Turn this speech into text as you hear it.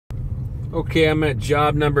Okay, I'm at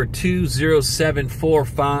job number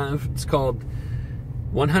 20745. It's called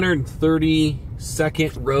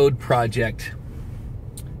 132nd Road Project.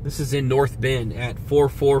 This is in North Bend at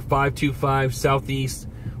 44525 Southeast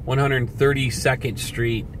 132nd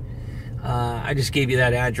Street. I just gave you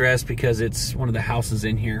that address because it's one of the houses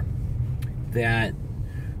in here that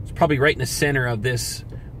is probably right in the center of this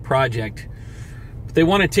project. But they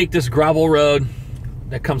want to take this gravel road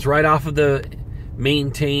that comes right off of the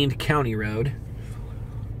maintained county road,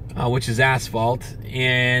 which is asphalt,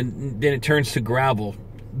 and then it turns to gravel.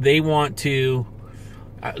 They want to,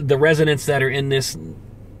 the residents that are in this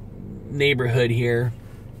neighborhood here,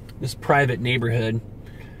 this private neighborhood,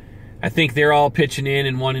 I think they're all pitching in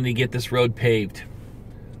and wanting to get this road paved.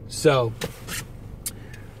 So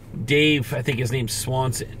Dave, I think his name's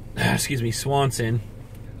Swanson, Swanson,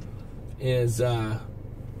 is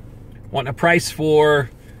wanting a price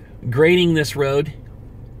for grading this road,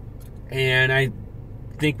 and I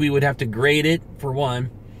think we would have to grade it for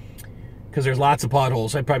one, because there's lots of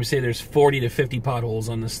potholes. I'd probably say there's 40 to 50 potholes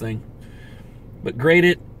on this thing. But grade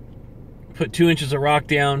it, put 2 inches of rock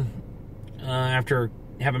down after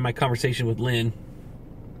having my conversation with Lynn,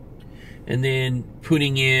 and then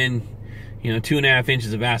putting in, 2.5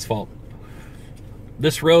 inches of asphalt.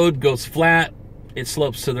 This road goes flat, it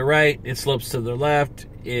slopes to the right, it slopes to the left,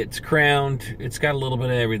 it's crowned, it's got a little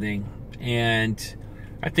bit of everything. And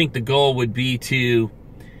I think the goal would be to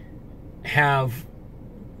have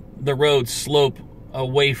the road slope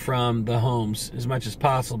away from the homes as much as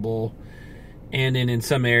possible, and then in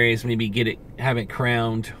some areas maybe have it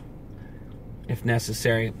crowned if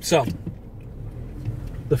necessary. So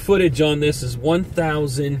the footage on this is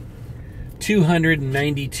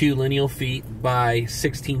 1,292 lineal feet by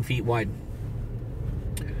 16 feet wide.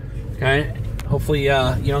 Okay, hopefully you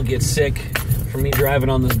don't get sick from me driving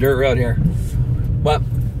on this dirt road here. But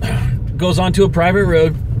it goes onto a private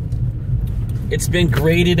road. It's been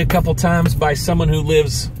graded a couple times by someone who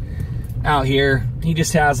lives out here. He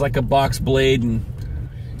just has like a box blade and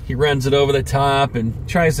he runs it over the top and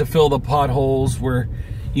tries to fill the potholes where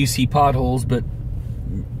you see potholes, but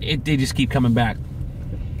they just keep coming back.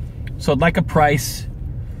 So I'd like a price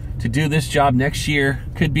to do this job next year.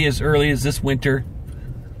 Could be as early as this winter,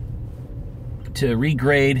 to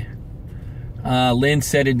regrade. Lynn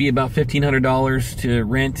said it'd be about $1,500 to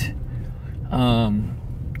rent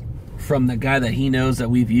from the guy that he knows that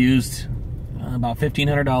we've used. About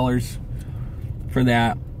 $1,500 for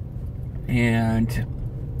that. And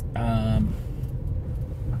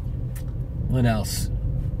what else?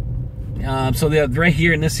 So right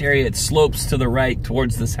here in this area, it slopes to the right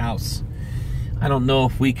towards this house. I don't know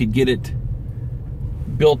if we could get it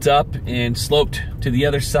built up and sloped to the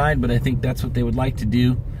other side, but I think that's what they would like to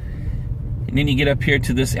do. And then you get up here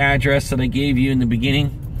to this address that I gave you in the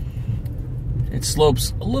beginning. It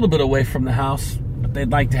slopes a little bit away from the house, but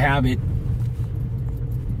they'd like to have it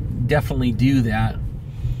definitely do that.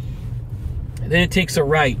 And then it takes a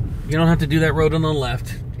right. You don't have to do that road on the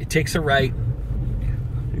left. It takes a right.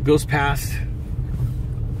 It goes past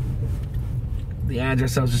the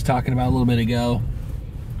address I was just talking about a little bit ago.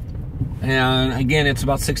 And again, it's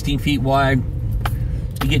about 16 feet wide.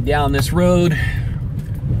 You get down this road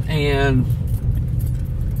and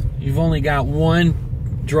you've only got one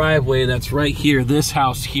driveway that's right here. This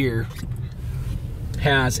house here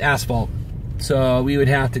has asphalt, so we would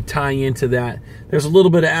have to tie into that. There's a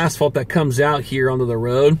little bit of asphalt that comes out here onto the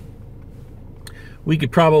road. We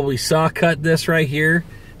could probably saw cut this right here.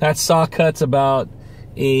 That saw cut's about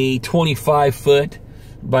a 25 foot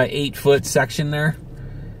by 8 foot section there.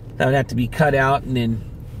 That would have to be cut out, and then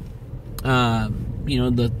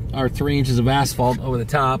our 3 inches of asphalt over the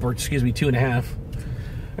top, or excuse me, 2.5.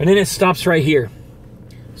 And then it stops right here.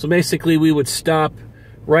 So basically we would stop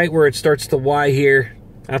right where it starts to Y here.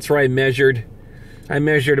 That's where I measured. I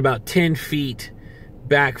measured about 10 feet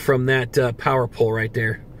back from that power pole right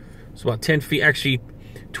there. So about 10 feet, actually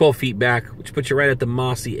 12 feet back, which puts you right at the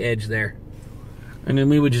mossy edge there. And then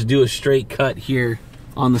we would just do a straight cut here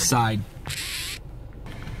on the side.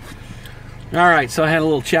 All right, so I had a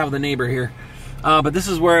little chat with the neighbor here. But this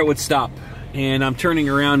is where it would stop. And I'm turning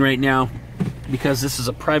around right now because this is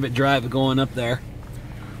a private drive going up there.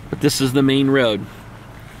 But this is the main road.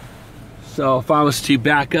 So if I was to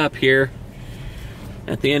back up here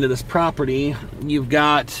at the end of this property, you've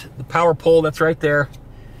got the power pole that's right there.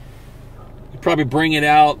 You probably bring it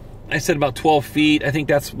out, I said about 12 feet. I think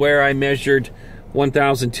that's where I measured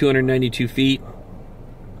 1,292 feet.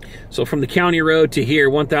 So from the county road to here,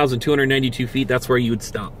 1,292 feet, that's where you would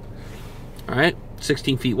stop. All right,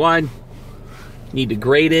 16 feet wide. Need to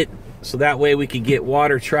grade it so that way we could get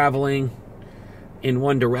water traveling in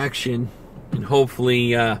one direction and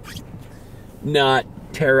hopefully not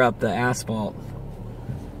tear up the asphalt.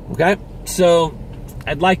 Okay, so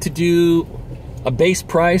I'd like to do a base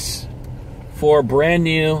price for brand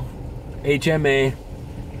new HMA,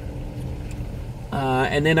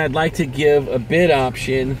 and then I'd like to give a bid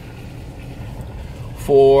option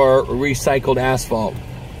for recycled asphalt,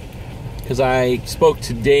 because I spoke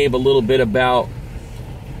to Dave a little bit about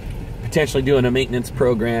potentially doing a maintenance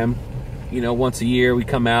program. You know, once a year we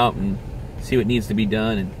come out and see what needs to be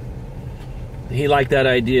done, and he liked that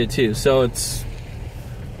idea too. So it's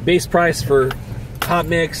base price for hot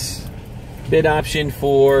mix, bid option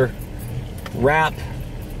for wrap,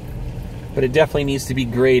 but it definitely needs to be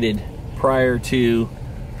graded prior to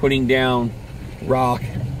putting down rock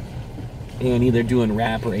and either doing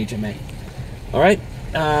wrap or HMA. All right.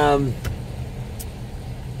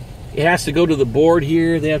 It has to go to the board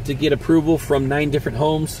here. They have to get approval from 9 different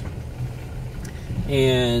homes,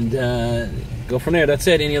 and go from there. That's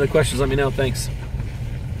it. Any other questions, let me know. Thanks.